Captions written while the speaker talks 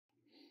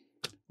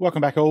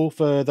Welcome back all.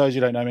 For those who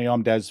don't know me,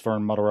 I'm Daz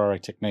from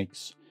Arduino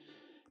Techniques.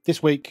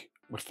 This week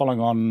we're following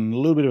on a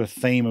little bit of a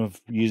theme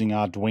of using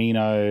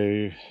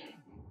Arduino,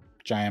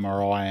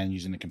 JMRI and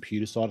using the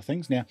computer side of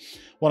things. Now,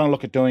 what I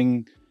look at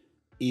doing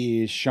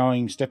is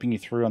stepping you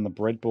through on the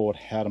breadboard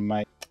how to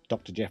make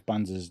Dr. Geoff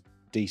Bunza's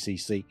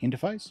DCC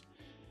interface.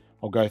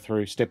 I'll go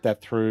through, step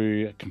that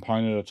through a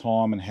component at a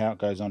time and how it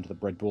goes onto the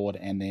breadboard,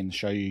 and then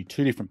show you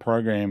two different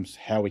programs,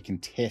 how we can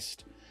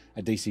test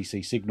a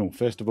DCC signal.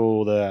 First of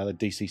all, the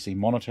DCC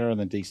Monitor and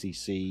the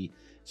DCC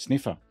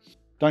Sniffer.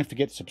 Don't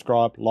forget to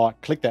subscribe, like,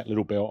 click that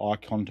little bell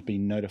icon to be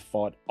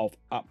notified of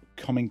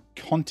upcoming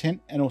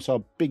content, and also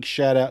a big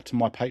shout out to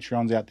my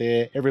Patreons out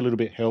there. Every little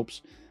bit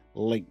helps.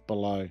 Link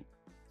below.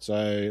 So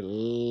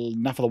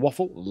enough of the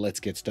waffle, let's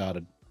get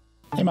started.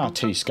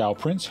 MRT Scale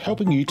Prints,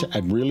 helping you to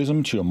add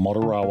realism to your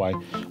model railway.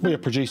 We are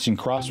producing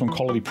craftsman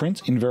quality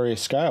prints in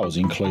various scales,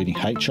 including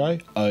HO,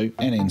 O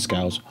and N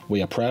scales.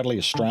 We are proudly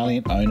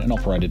Australian owned and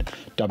operated.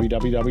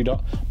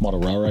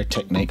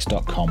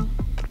 www.modelrailroadtechniques.com.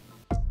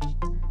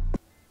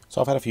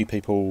 So I've had a few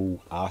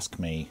people ask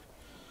me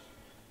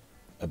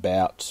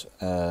about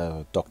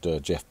Dr.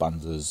 Geoff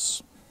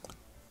Bunza's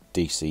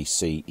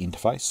DCC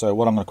interface. So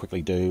what I'm going to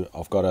quickly do,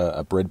 I've got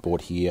a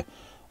breadboard here.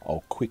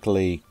 I'll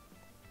quickly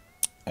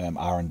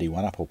R&D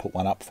one up. I'll put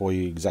one up for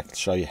you, exactly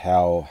show you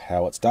how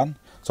it's done.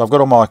 So I've got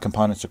all my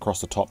components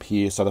across the top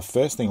here. So the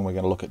first thing we're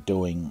going to look at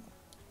doing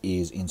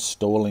is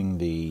installing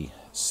the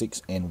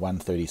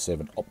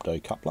 6N137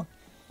 opto coupler.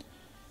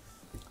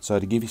 So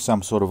to give you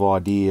some sort of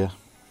idea,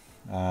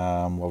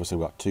 obviously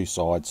we've got two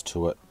sides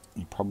to it.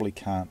 You probably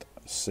can't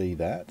see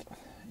that.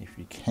 If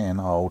you can,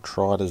 I'll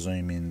try to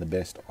zoom in the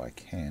best I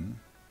can.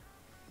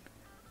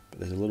 But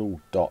there's a little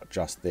dot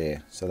just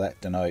there, so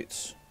that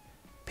denotes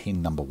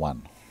pin number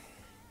 1.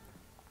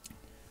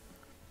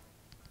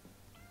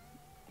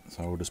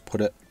 So we'll just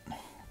put it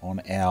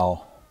on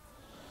our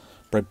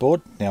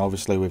breadboard. Now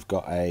obviously we've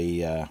got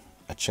a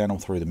channel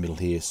through the middle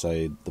here,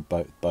 so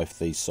both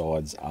these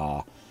sides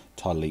are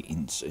totally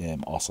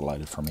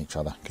isolated from each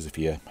other, because if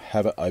you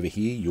have it over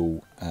here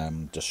you'll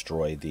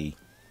destroy the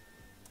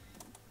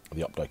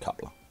opto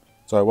coupler.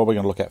 So what we're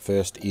going to look at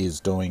first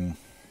is doing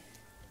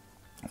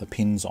the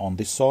pins on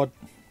this side,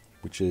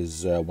 which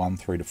is 1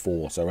 through to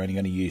 4. So we're only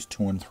going to use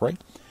 2 and 3.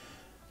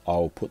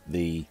 I'll put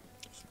the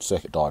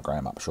circuit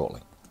diagram up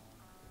shortly.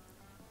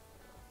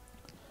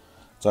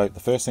 So the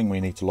first thing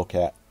we need to look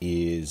at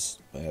is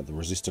the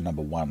resistor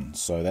number 1.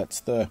 So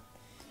that's the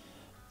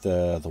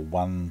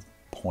 1.3k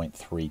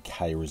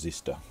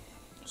resistor.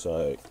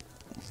 So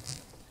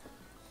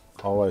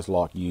I always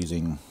like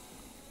using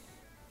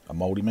a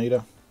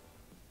multimeter.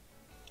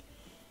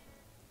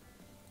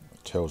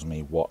 It tells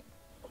me what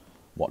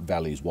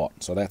value is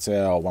what. So that's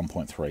our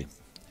 1.3.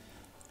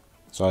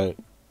 So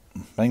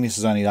being this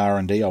is only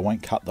R&D, I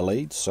won't cut the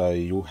leads, so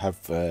you'll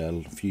have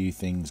a few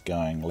things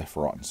going left,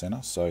 right and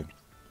centre. So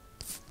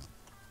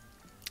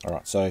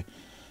alright, so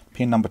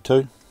pin number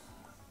 2,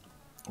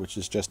 which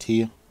is just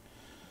here,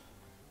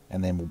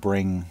 and then we'll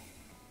bring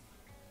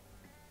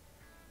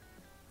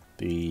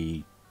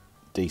the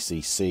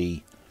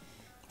DCC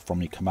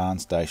from your command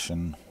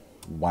station.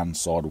 One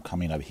side will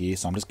come in over here,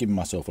 so I'm just giving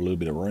myself a little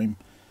bit of room.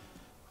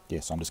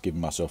 Yes, I'm just giving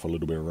myself a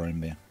little bit of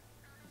room there.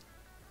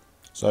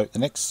 So the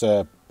next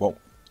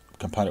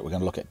component we're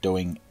going to look at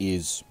doing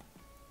is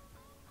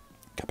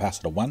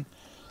capacitor 1,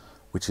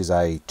 which is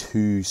a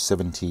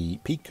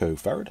 270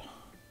 picofarad.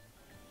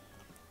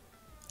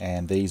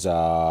 And these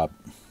are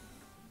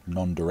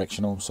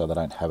non-directional, so they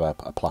don't have a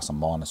plus and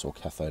minus or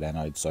cathode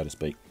anode, so to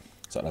speak.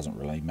 So it doesn't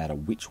really matter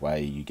which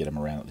way you get them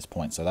around at this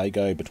point. So they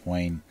go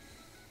between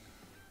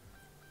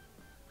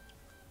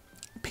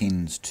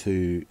pins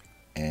 2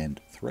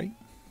 and 3.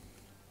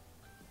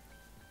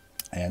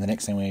 And the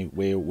next thing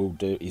we'll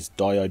do is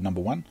diode number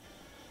 1.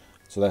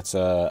 So that's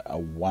a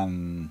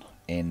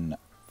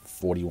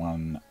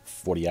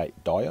 1N4148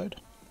 diode.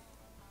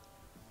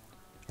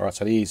 Alright,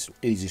 so the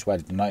easiest way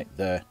to denote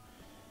the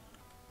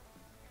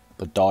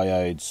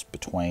diodes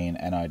between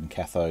anode and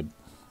cathode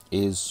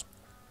is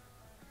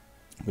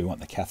we want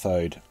the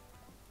cathode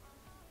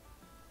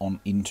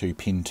on into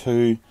pin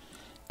 2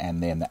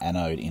 and then the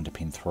anode into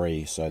pin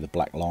 3. So the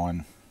black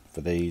line for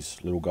these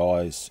little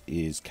guys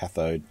is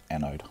cathode,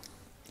 anode.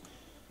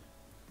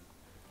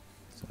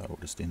 So I'll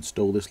just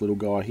install this little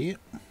guy here.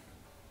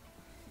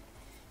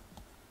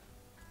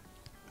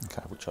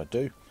 Okay, which I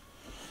do.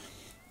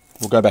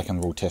 We'll go back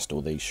and we'll test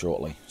all these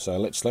shortly. So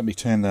let me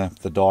turn the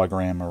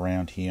diagram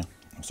around here.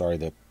 Sorry,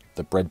 the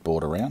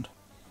breadboard around.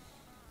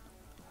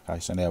 Okay,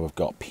 so now we've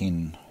got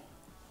pin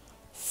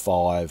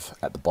 5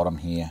 at the bottom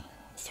here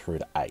through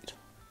to 8.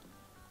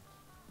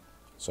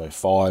 So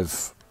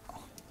 5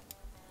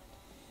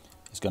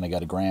 is going to go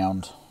to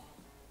ground.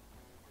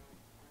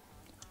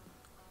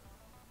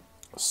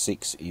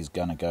 6 is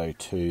going to go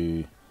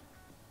to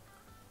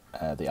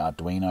the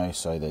Arduino,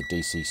 so the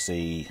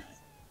DCC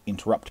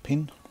interrupt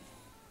pin,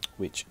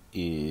 which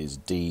is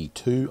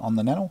D2 on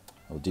the nano,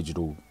 or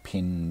digital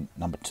pin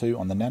number 2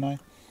 on the nano.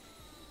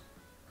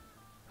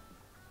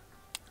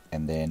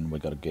 And then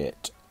we've got to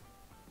get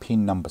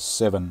pin number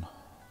 7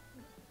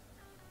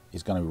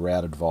 is going to be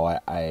routed via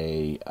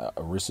a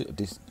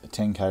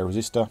 10k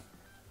resistor.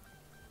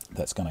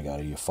 That's going to go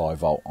to your 5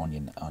 volt on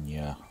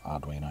your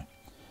Arduino.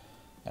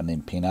 And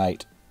then pin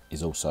 8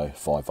 is also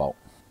 5 volt.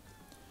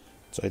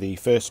 So the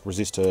first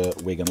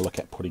resistor we're going to look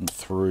at putting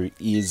through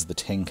is the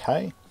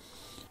 10k.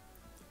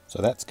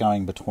 So that's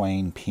going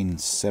between pin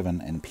 7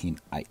 and pin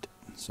 8.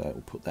 So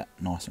we'll put that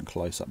nice and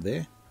close up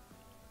there,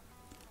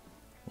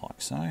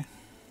 like so.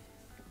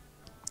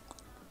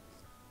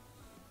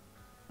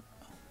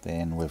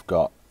 Then we've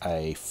got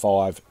a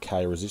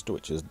 5k resistor,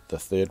 which is the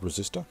third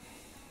resistor.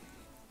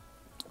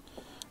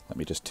 Let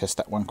me just test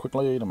that one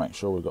quickly to make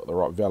sure we've got the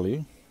right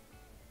value.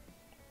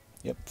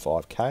 Yep,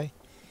 5k.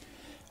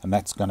 And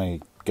that's going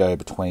to go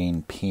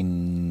between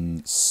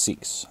pin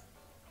 6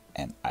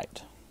 and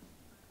 8.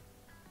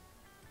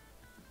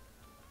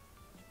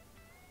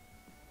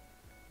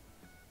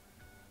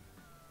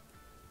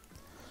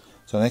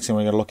 So the next thing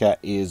we're going to look at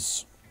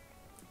is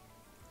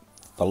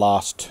the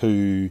last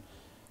 2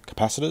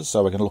 capacitors.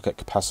 So we're going to look at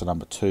capacitor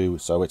number 2.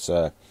 So it's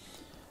a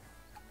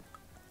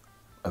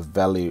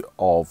value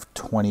of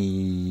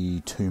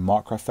 22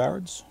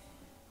 microfarads.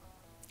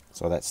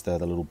 So that's the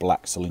little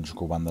black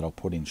cylindrical one that I'll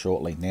put in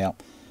shortly. Now,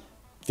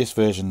 this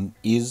version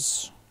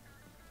is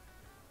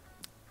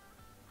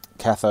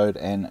cathode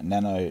and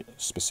nano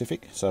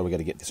specific, so we've got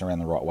to get this around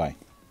the right way.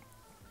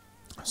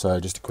 So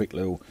just a quick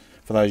little,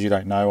 for those you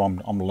don't know,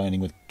 I'm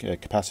learning with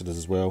capacitors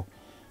as well.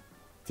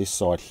 This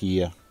side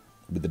here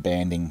with the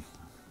banding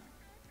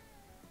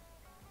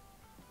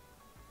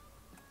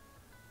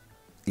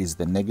is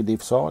the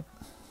negative side,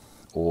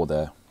 or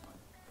the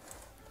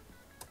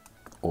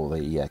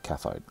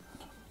cathode.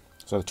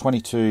 So the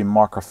 22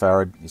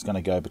 microfarad is going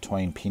to go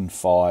between pin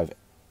 5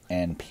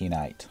 and pin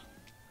 8.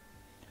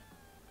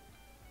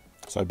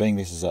 So being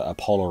this is a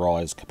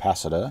polarized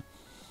capacitor,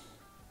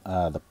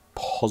 the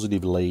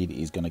positive lead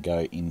is going to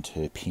go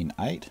into pin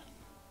 8,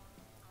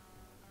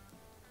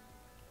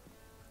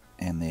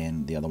 and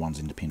then the other one's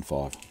into pin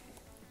 5.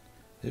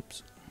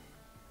 Oops.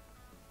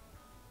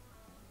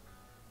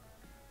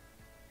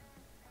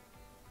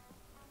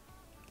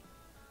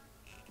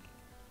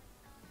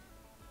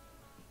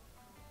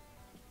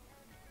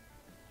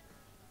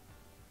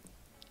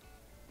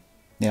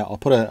 Now, I'll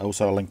put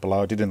also a link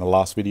below. I did in the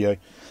last video,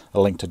 a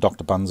link to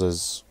Dr.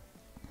 Bunza's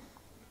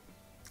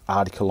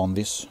article on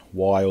this,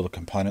 why all the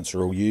components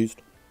are all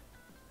used.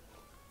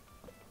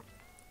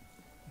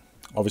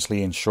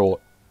 Obviously, in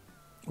short,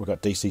 we've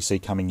got DCC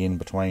coming in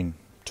between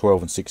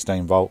 12 and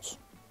 16 volts.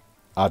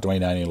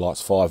 Arduino only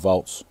lights 5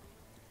 volts.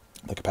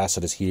 The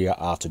capacitors here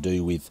are to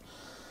do with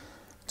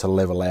to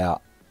level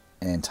out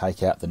and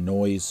take out the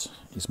noise,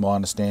 is my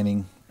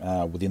understanding,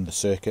 within the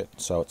circuit,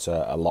 so it's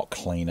a lot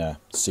cleaner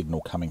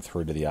signal coming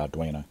through to the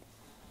Arduino.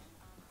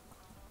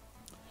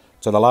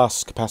 So the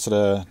last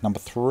capacitor, number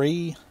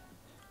 3,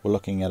 we're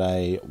looking at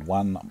a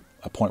 0.1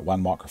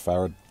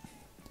 microfarad.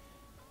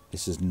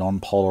 This is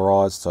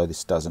non-polarized, so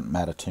this doesn't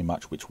matter too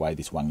much which way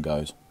this one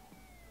goes.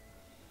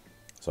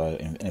 So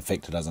in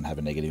effect, it doesn't have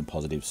a negative and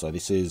positive. So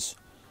this is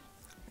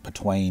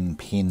between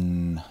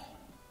pin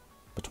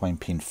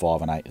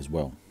 5 and 8 as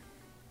well.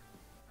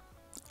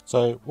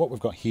 So what we've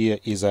got here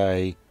is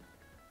a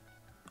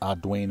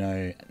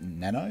Arduino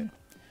Nano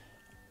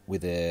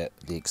with the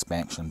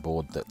expansion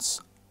board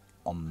that's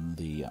on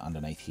the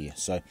underneath here.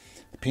 So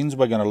the pins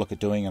we're going to look at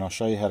doing, and I'll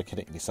show you how to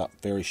connect this up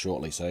very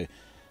shortly. So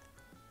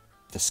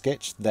the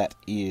sketch that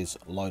is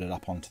loaded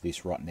up onto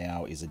this right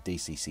now is a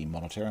DCC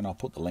monitor, and I'll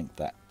put the link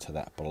to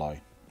that below.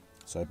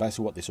 So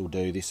basically what this will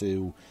do, this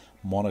will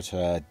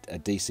monitor a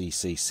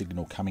DCC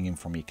signal coming in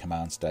from your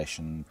command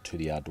station to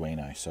the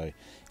Arduino. So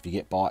if you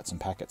get bytes and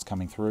packets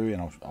coming through,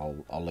 and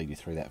I'll lead you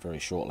through that very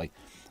shortly,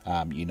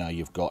 you know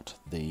you've got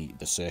the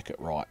circuit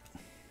right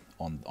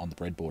on the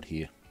breadboard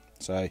here.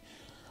 So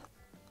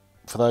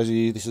for those of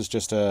you, this is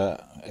just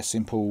a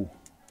simple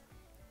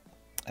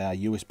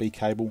USB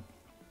cable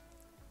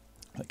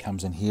that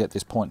comes in here. At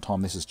this point in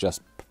time, this is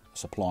just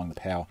supplying the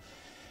power.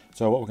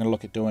 So what we're going to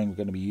look at doing, we're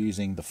going to be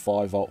using the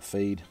 5 volt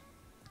feed,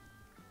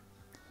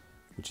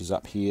 which is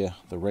up here,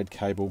 the red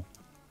cable.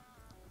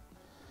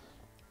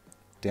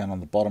 Down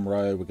on the bottom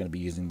row, we're going to be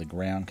using the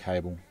ground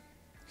cable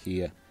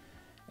here.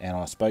 And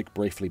I spoke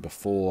briefly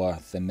before,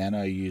 the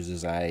Nano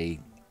uses a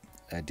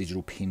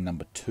digital pin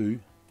number 2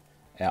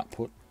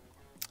 output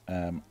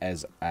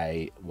as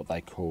what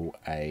they call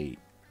a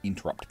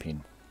interrupt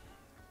pin.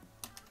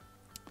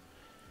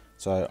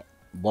 So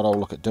what I'll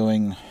look at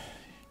doing,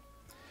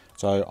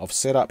 so I've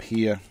set up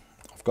here,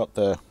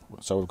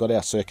 so we've got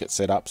our circuit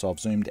set up, so I've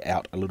zoomed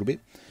out a little bit.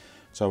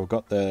 So we've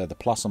got the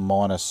plus and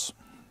minus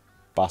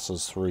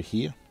buses through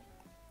here.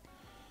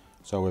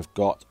 So we've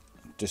got,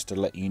 just to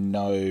let you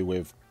know,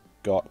 we've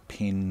got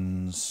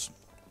pins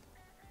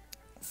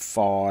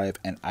 5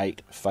 and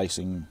 8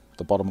 facing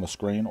the bottom of the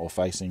screen, or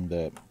facing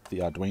the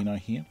Arduino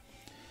here.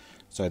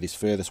 So this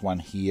furthest one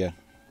here,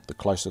 the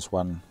closest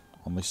one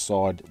on this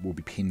side, will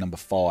be pin number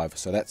 5.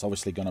 So that's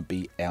obviously going to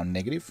be our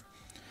negative.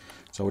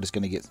 So we're just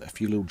going to get a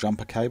few little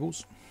jumper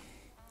cables.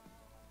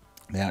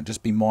 Now,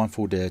 just be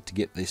mindful to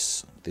get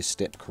this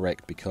step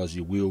correct, because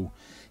you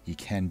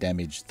can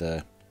damage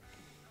the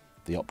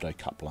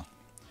optocoupler.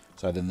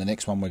 So then the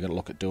next one we're going to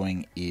look at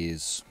doing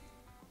is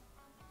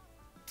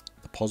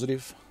the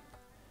positive,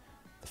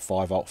 the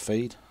 5-volt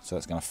feed. So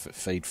that's going to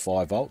feed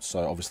 5 volts.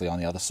 So obviously on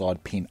the other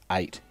side, pin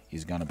 8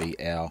 is going to be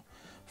our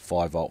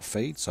 5-volt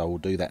feed. So we'll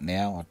do that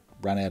now.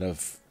 I run out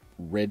of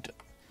red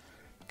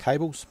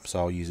cables, so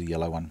I'll use a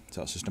yellow one.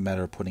 So it's just a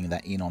matter of putting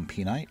that in on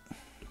pin 8.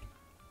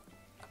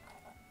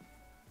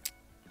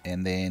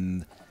 And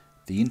then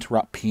the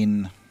interrupt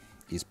pin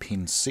is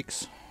pin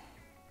 6.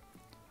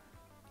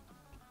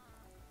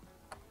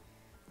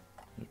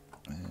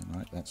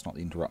 No, that's not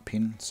the interrupt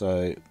pin.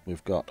 So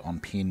we've got on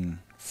pin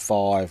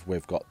 5,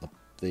 we've got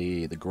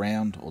the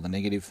ground or the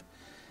negative,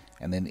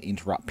 and then the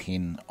interrupt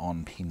pin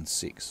on pin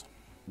 6.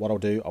 What I'll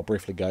do, I'll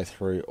briefly go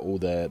through all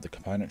the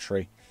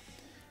componentry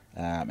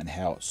and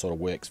how it sort of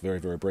works very,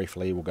 very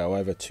briefly. We'll go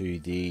over to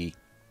the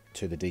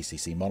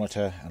DCC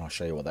monitor, and I'll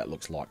show you what that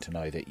looks like to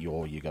know that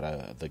you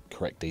got the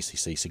correct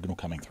DCC signal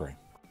coming through.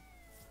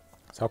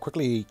 So I'll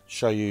quickly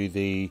show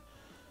you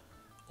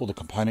all the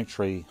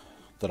componentry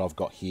that I've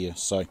got here.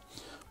 So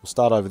we'll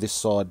start over this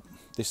side.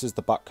 This is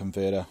the buck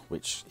converter,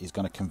 which is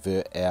going to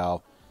convert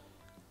our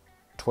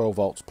 12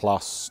 volts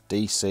plus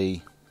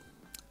DC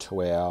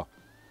to our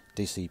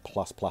DC++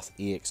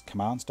 EX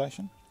command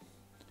station.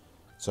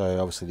 So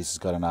obviously this has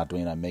got an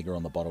Arduino Mega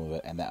on the bottom of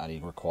it, and that only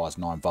requires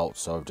 9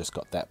 volts. So I've just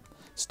got that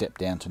step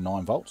down to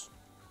 9 volts.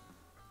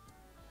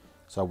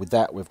 So with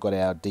that, we've got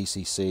our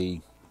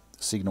DCC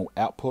signal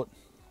output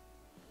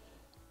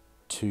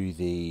to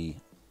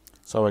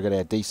so we've got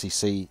our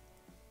DCC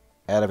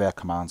out of our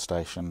command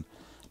station.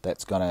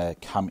 That's going to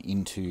come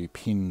into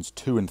pins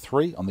 2 and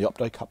 3 on the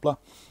optocoupler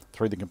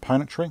through the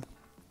componentry.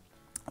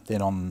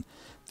 Then on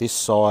this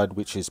side,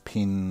 which is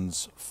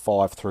pins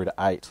 5 through to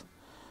 8,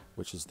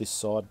 which is this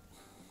side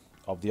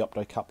of the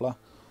optocoupler,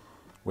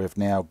 we've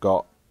now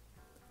got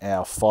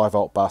our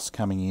 5-volt bus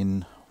coming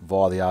in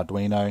via the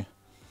Arduino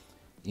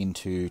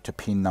to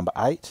pin number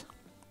 8.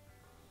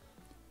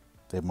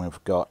 Then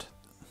we've got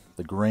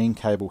the green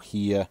cable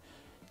here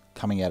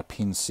coming out of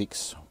pin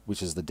 6,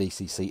 which is the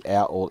DCC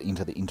out, or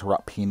into the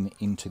interrupt pin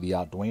into the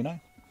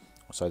Arduino.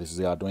 So this is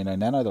the Arduino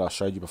Nano that I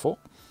showed you before.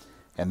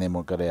 And then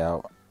we've got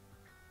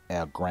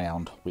our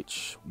ground,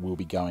 which will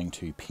be going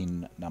to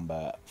pin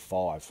number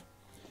 5.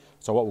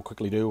 So what we'll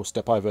quickly do, we'll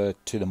step over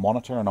to the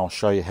monitor and I'll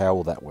show you how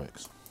all that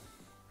works.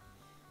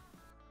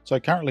 So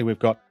currently we've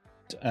got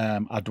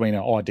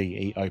Arduino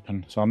IDE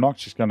open. So I'm not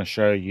just going to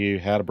show you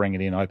how to bring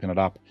it in, open it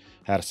up,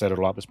 how to set it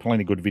up. There's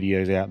plenty of good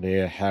videos out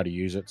there how to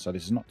use it. So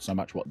this is not so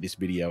much what this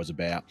video is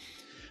about,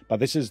 but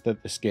this is the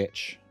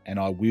sketch, and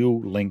I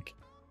will link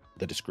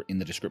in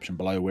the description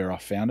below where I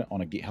found it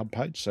on a GitHub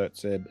page. So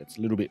it's a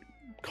little bit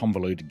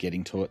convoluted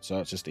getting to it, so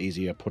it's just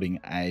easier putting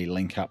a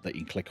link up that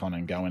you can click on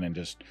and go in and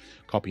just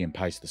copy and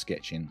paste the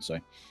sketch in. So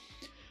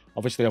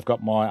obviously I've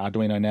got my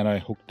Arduino Nano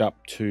hooked up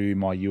to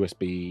my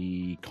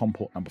USB COM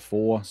port number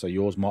 4, so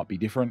yours might be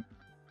different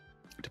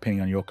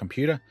depending on your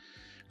computer.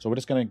 So we're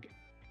just going to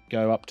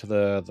go up to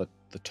the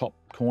top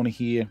corner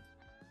here,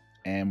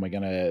 and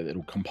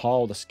it'll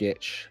compile the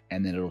sketch,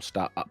 and then it'll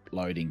start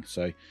uploading.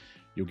 So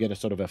you'll get a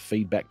sort of a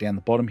feedback down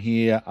the bottom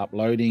here,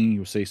 uploading.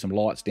 You'll see some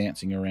lights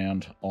dancing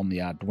around on the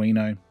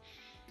Arduino,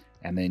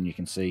 and then you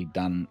can see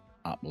done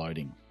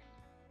uploading.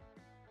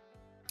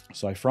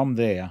 So from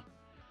there,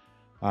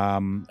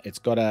 it's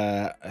got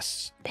a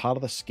part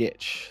of the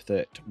sketch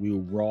that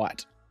we'll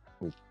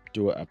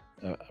do a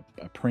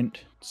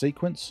print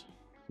sequence,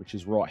 which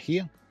is right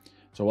here.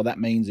 So what that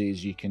means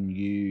is you can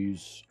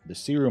use the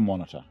serial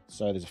monitor.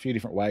 So there's a few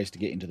different ways to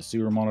get into the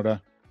serial monitor.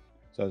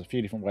 So there's a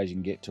few different ways you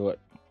can get to it.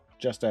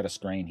 Just out of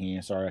screen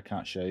here, sorry I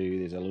can't show you,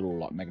 there's a little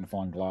like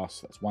magnifying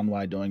glass. That's one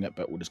way of doing it,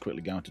 but we'll just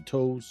quickly go into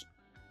tools,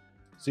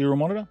 serial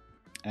monitor,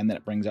 and then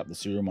it brings up the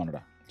serial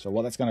monitor. So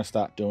what that's going to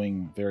start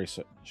doing very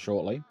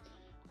shortly,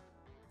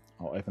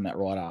 I'll open that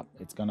right up.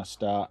 It's going to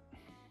start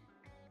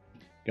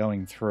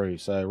going through.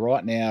 So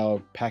right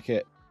now,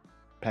 packet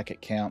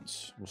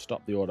counts. We'll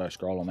stop the auto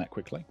scroll on that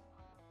quickly,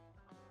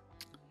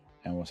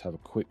 and we'll have a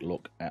quick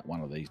look at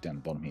one of these down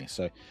the bottom here.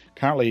 So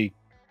currently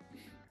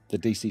the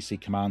DCC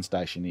command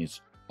station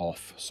is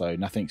off, so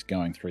nothing's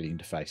going through the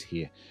interface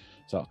here.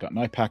 So I've got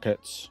no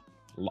packets,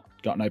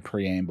 got no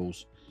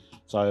preambles.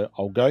 So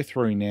I'll go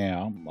through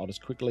now. I'll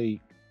just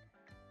quickly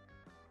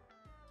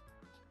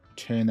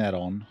turn that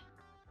on.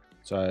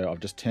 So I've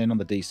just turned on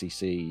the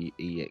DCC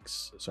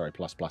EX, sorry,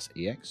 plus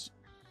EX,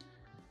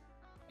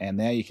 and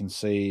now you can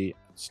see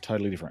it's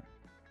totally different.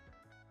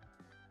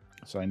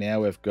 So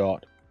now we've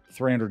got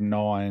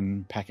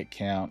 309 packet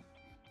count.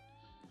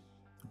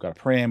 We've got a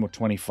preamble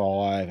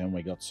 25, and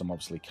we got some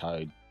obviously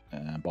code,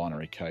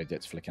 binary code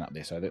that's flicking up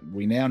there, so that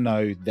we now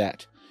know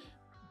that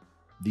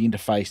the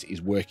interface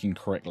is working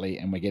correctly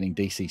and we're getting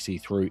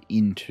DCC through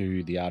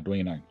into the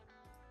Arduino.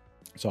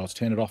 So let's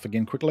turn it off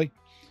again quickly.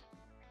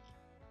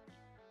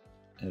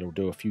 It'll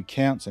do a few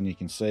counts, and you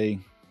can see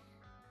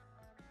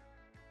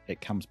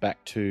it comes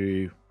back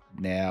to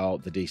Now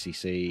the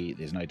DCC,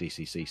 there's no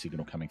DCC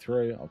signal coming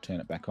through. I'll turn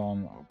it back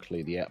on. I'll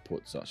clear the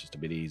output so it's just a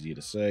bit easier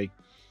to see.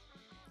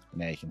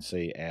 Now you can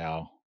see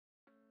our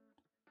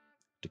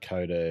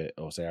decoder,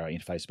 or our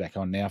interface back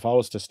on. Now if I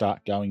was to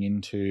start going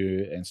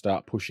into and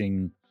start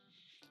pushing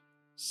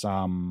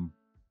some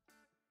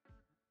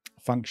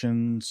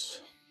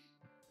functions,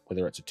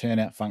 whether it's a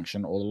turnout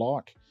function or the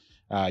like,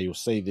 you'll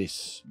see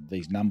these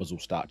numbers will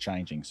start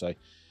changing. So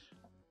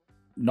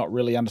not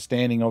really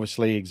understanding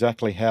obviously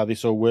exactly how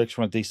this all works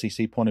from a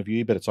DCC point of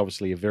view, but it's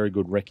obviously a very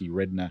good recce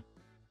reddener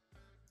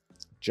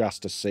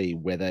just to see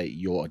whether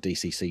your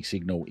DCC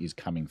signal is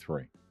coming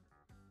through.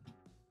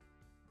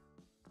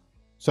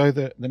 So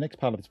the next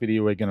part of this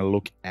video, we're going to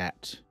look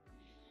at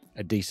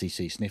a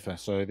DCC sniffer.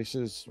 So this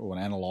is, or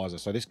an analyzer.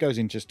 So this goes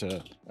in just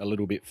a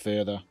little bit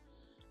further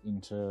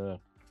into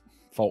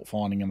fault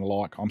finding and the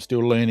like. I'm still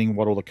learning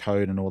what all the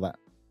code and all that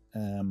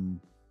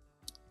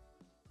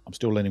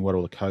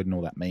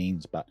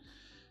means, but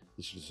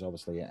this is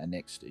obviously a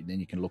next. Then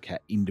you can look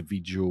at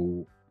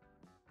individual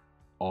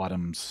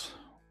items.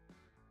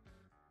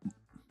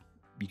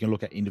 You can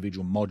look at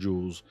individual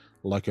modules,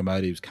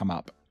 locomotives come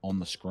up on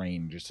the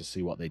screen just to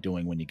see what they're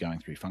doing when you're going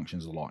through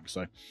functions and the like.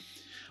 So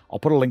I'll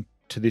put a link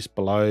to this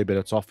below, but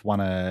it's off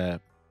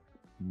one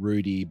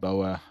Rudy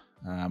Boer,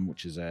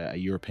 which is a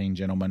European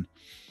gentleman.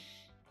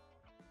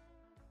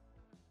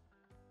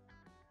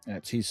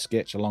 It's his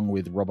sketch along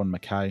with Robin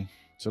McKay.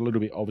 It's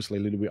obviously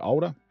a little bit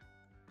older.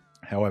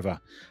 However,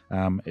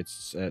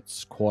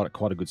 it's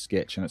quite a good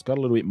sketch, and it's got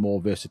a little bit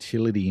more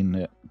versatility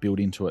built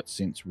into it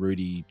since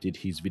Rudy did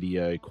his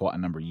video quite a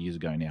number of years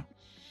ago now.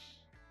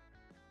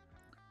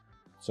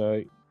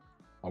 So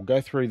I'll go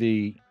through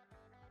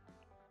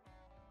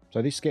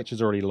so this sketch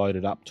is already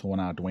loaded up to an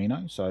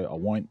Arduino, so I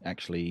won't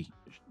actually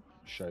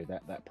show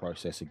that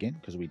process again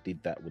because we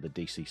did that with a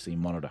DCC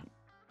monitor.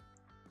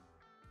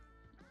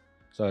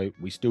 So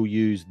we still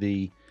use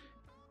the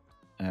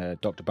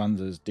Dr.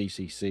 Bunza's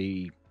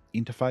DCC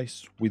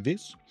interface with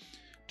this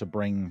to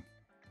bring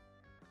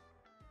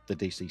the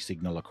DC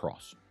signal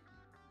across.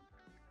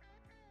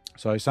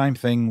 So same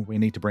thing, we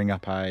need to bring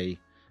up a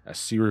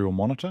serial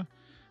monitor,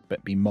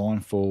 but be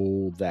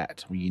mindful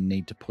that we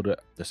need to put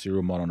the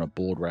serial mod on a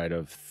baud rate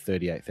of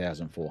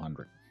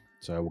 38,400.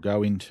 So we'll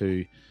go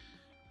into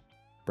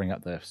bring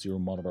up the serial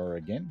monitor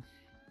again,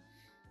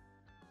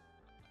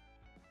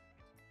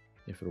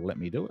 if it'll let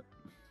me do it.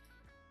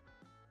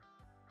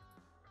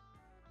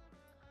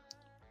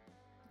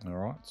 All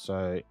right,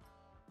 so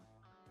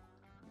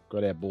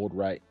got our baud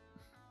rate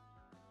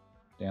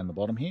down the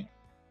bottom here.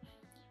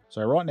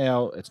 So right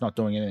now it's not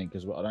doing anything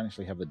because I don't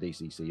actually have the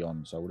DCC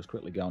on. So we'll just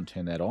quickly go and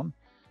turn that on.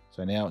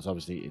 So now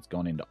it's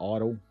gone into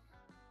idle,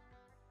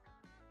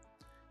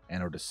 and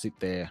it'll just sit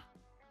there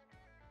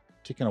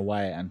ticking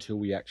away until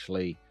we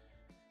actually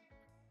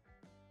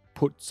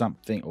put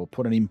something or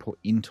put an input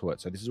into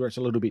it. So this is where it's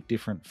a little bit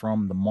different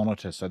from the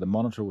monitor. So the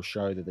monitor will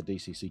show that the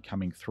DCC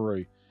coming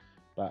through,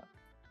 but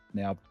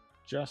now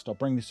I'll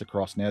bring this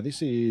across. Now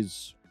this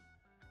is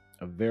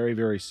a very,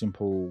 very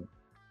simple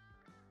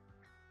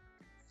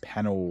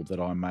panel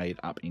that I made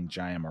up in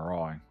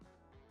JMRI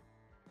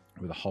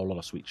with a whole lot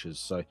of switches.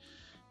 So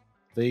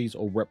these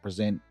all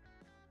represent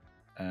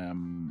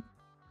DCC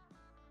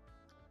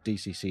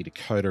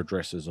decoder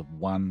addresses of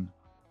 1,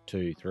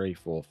 2, 3,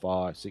 4,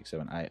 5, 6,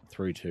 7, 8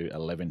 through to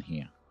 11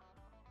 here.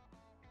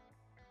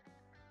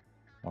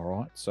 All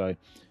right, so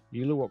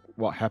you look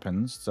what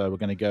happens. So we're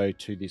going to go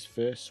to this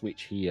first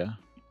switch here,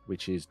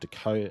 which is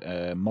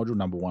module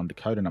number 1,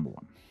 decoder number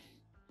 1.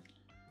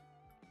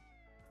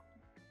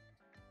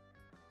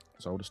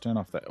 So I'll just turn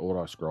off that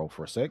auto scroll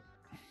for a sec.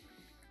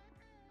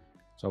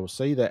 So we'll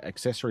see that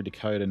accessory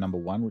decoder number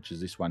 1, which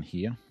is this one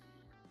here.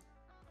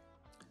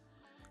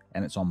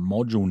 And it's on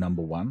module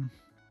number 1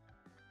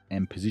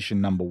 and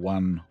position number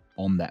 1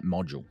 on that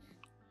module.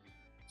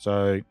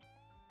 So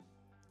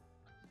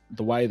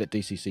the way that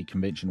DCC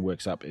convention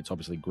works up, it's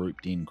obviously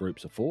grouped in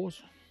groups of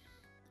 4s.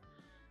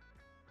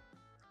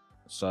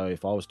 So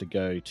if I was to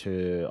go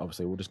to,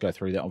 obviously we'll just go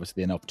through that.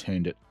 Obviously then I've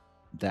turned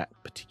that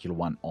particular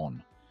one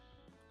on.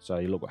 So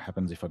you look what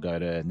happens if I go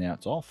to, now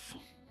it's off.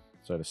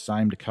 So the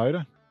same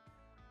decoder.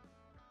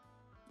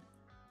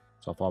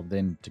 So if I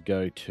then to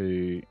go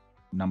to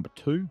number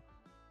 2.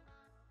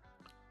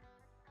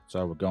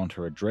 So we're going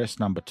to address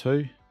number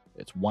 2.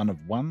 It's 1 of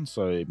 1.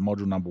 So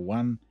module number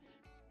 1,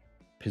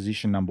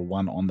 position number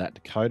 1 on that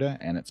decoder,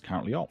 and it's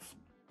currently off.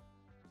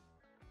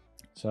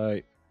 So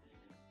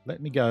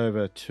let me go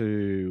over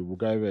to, we'll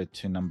go over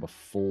to number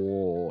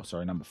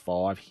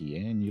 5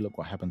 here, and you look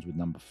what happens with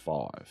number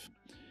 5.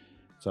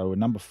 So we're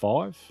number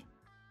 5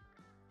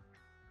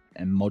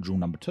 and module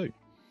number 2,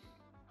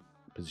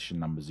 position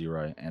number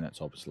 0, and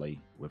it's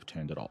obviously, we've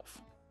turned it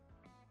off.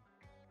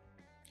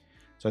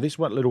 So this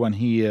little one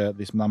here,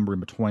 this number in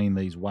between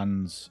these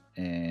ones,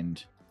 and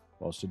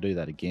if I was to do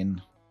that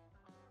again.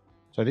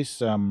 So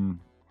this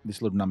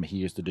little number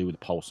here is to do with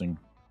pulsing,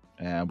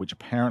 which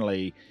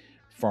apparently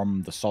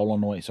from the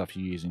solenoid, so if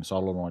you're using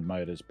solenoid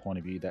motors point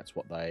of view, that's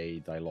what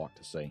they like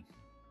to see.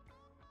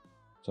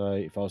 So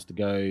if I was to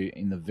go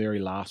in the very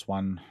last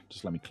one,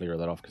 just let me clear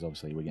that off because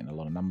obviously we're getting a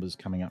lot of numbers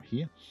coming up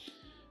here.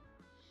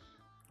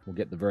 We'll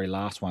get the very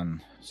last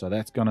one. So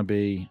that's going to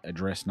be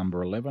address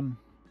number 11,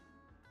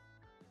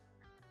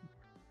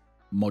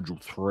 module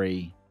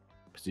 3,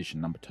 position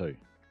number 2.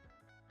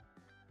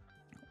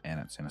 And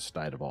it's in a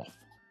state of off.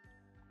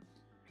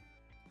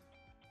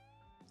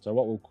 So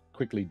what we'll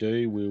quickly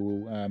do, we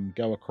will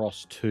go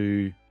across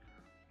to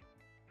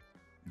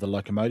the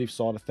locomotive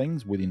side of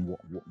things within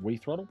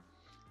WeThrottle,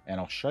 and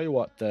I'll show you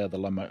what the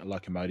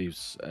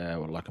locomotives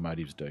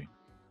do.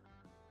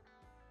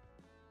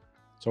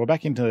 So we're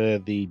back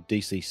into the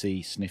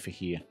DCC Sniffer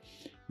here.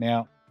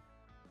 Now,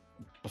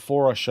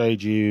 before I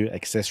showed you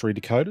accessory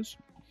decoders,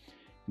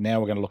 now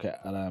we're going to look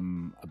at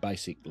a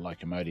basic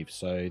locomotive.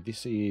 So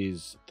this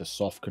is the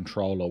soft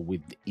controller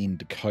within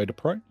Decoder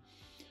Pro.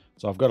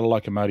 So I've got a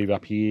locomotive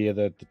up here.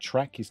 The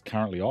track is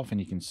currently off, and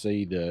you can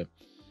see the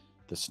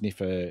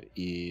sniffer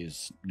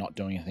is not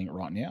doing anything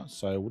right now.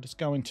 So we'll just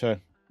go into,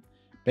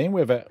 being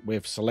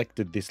we've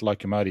selected this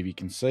locomotive, you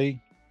can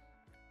see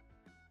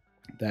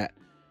that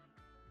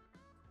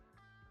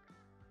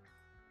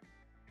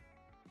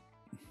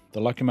the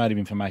locomotive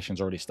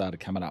information's already started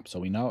coming up. So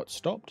we know it's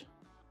stopped.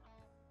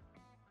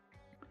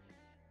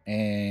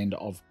 And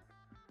I've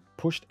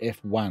pushed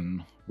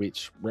F1,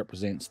 which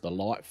represents the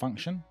light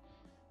function.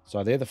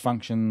 So they're the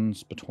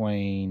functions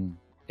between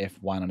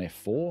F1 and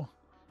F4,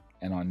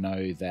 and I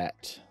know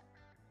that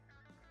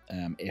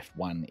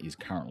F1 is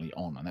currently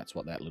on, and that's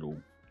what that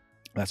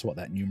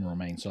numeral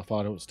means. So if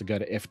I was to go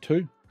to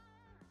F2,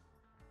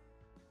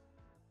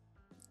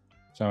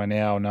 so I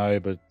now know,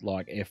 but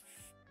like F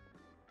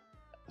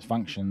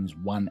functions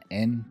 1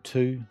 and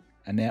 2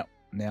 are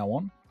now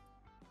on.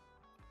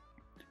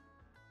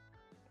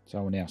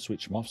 So we'll now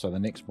switch them off. So the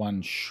next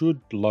one should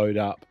load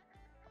up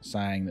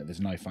saying that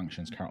there's no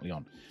functions currently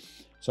on.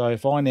 So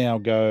if I now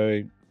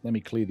go, let me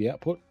clear the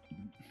output.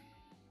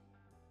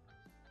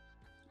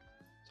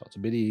 So it's a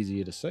bit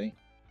easier to see.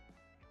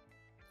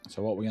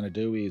 So what we're going to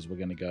do is we're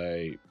going to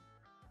go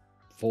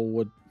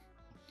forward.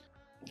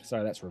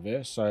 So that's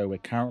reverse. So we're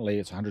currently,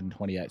 it's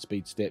 128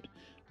 speed step.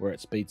 We're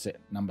at speed set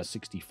number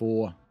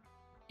 64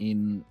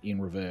 in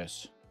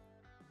reverse.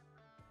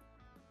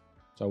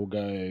 So we'll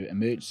go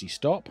emergency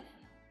stop.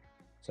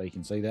 So you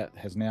can see that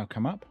has now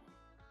come up.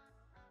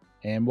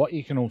 And what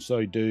you can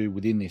also do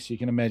within this, you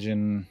can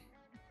imagine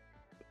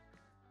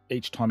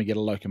each time you get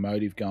a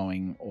locomotive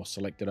going or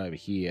selected over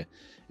here,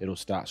 it'll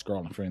start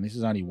scrolling through. And this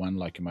is only one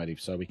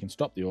locomotive, so we can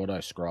stop the auto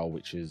scroll,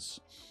 which is,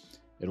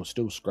 it'll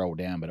still scroll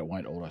down, but it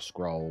won't auto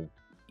scroll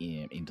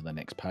into the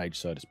next page,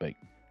 so to speak.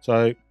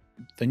 So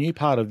the new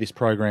part of this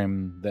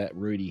program that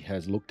Rudy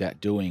has looked at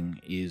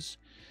doing is,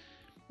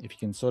 if you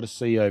can sort of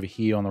see over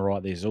here on the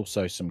right, there's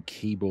also some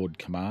keyboard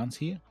commands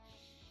here.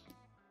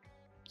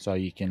 So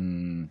you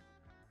can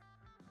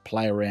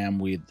play around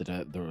with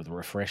the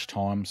refresh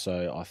time.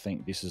 So I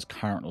think this is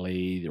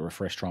currently, the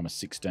refresh time is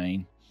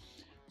 16.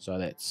 So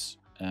that's,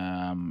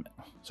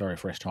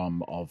 refresh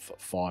time of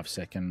 5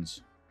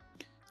 seconds.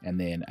 And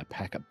then a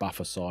packet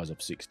buffer size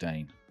of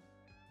 16.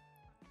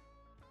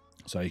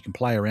 So you can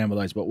play around with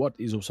those. But what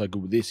is also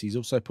good with this, he's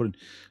also put in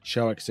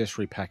show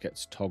accessory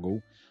packets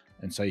toggle.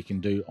 And so you can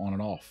do on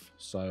and off.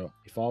 So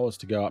if I was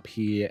to go up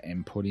here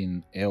and put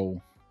in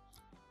L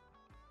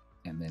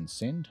and then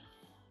send,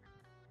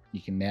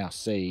 you can now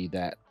see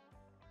that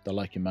the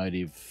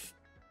locomotive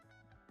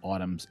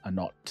items are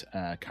not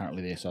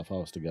currently there. So if I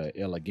was to go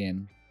L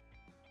again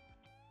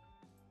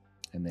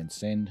and then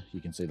send,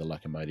 you can see the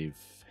locomotive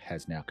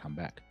has now come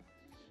back.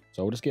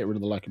 So we'll just get rid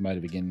of the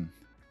locomotive again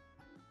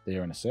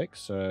there in a sec.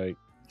 So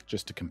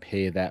just to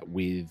compare that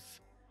with,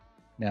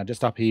 now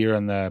just up here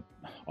in the,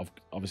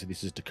 obviously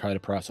this is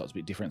Decoder Pro, so it's a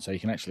bit different. So you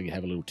can actually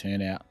have a little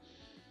turnout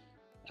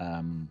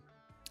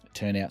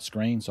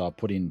screen. So I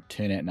put in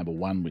turnout number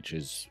 1, which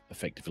is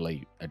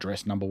effectively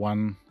address number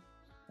 1,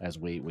 as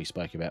we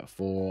spoke about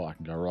before. I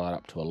can go right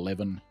up to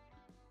 11.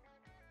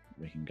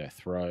 We can go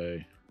throw,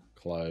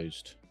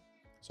 closed,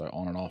 so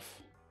on and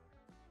off.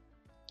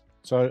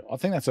 So I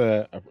think that's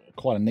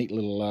quite a neat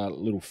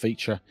little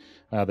feature,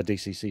 the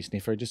DCC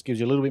Sniffer. It just gives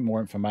you a little bit more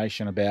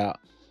information about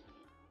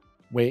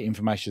where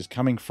information is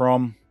coming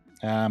from.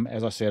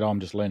 As I said, I'm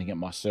just learning it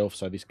myself,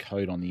 so this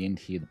code on the end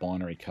here, the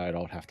binary code,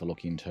 I'll have to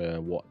look into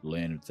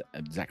learn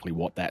exactly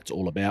what that's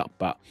all about,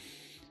 but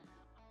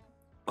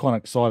quite an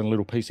exciting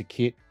little piece of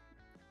kit.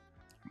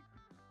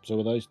 So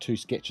with those 2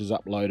 sketches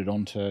uploaded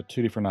onto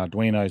 2 different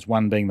Arduinos,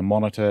 one being the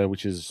monitor,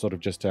 which is sort of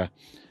just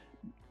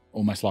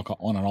almost like an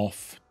on and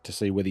off to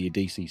see whether your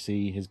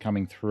DCC is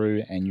coming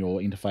through and your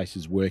interface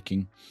is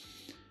working,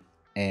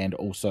 and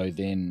also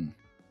then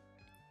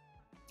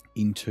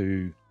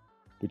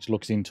which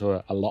looks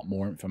into a lot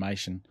more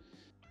information.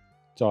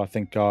 So I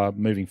think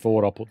moving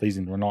forward, I'll put these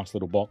into a nice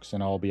little box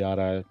and I'll be able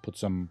to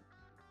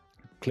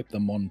clip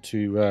them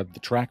onto the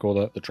track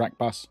or the track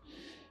bus,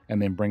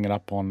 and then bring it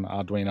up on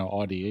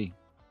Arduino IDE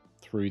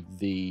through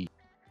the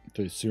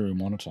serial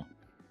monitor.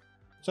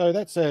 So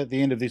that's the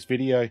end of this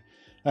video.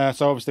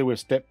 So obviously we've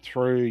stepped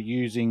through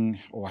using,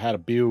 or how to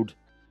build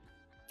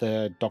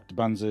the Dr.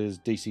 Bunza's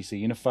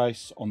DCC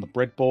interface on the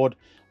breadboard.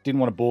 Didn't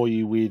want to bore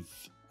you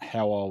with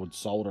how I would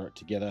solder it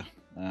together.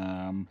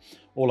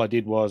 All I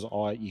did was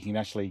you can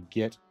actually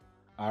get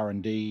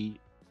R&D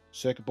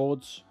circuit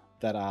boards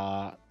that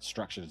are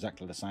structured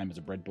exactly the same as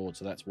a breadboard,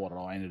 so that's what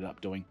I ended up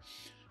doing.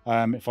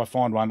 If I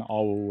find one, I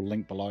will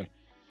link below.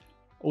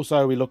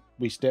 Also,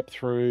 we stepped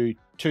through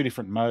two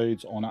different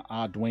modes on an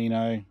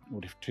Arduino,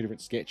 or two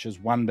different sketches,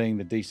 one being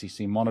the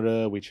DCC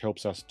Monitor, which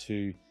helps us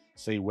to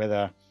see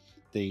whether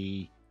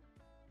the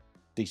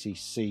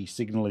DCC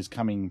signal is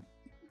coming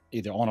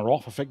either on or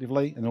off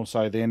effectively, and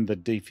also then the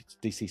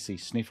DCC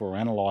Sniffer or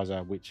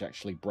analyzer, which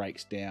actually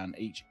breaks down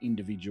each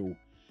individual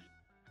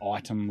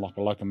item like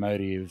a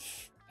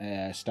locomotive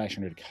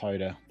stationary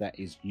decoder that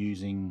is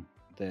using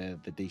the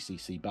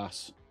DCC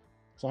bus.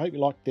 So I hope you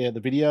liked the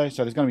video.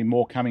 So there's going to be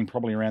more coming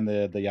probably around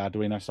the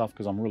Arduino stuff,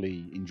 because I'm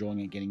really enjoying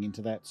it, getting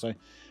into that. So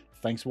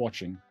thanks for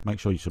watching. Make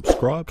sure you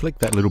subscribe, click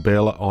that little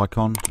bell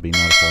icon to be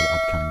notified of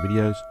upcoming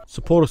videos.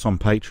 Support us on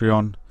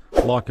Patreon,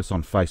 like us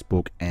on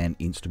Facebook and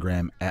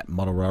Instagram at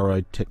Model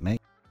Railroad Techniques.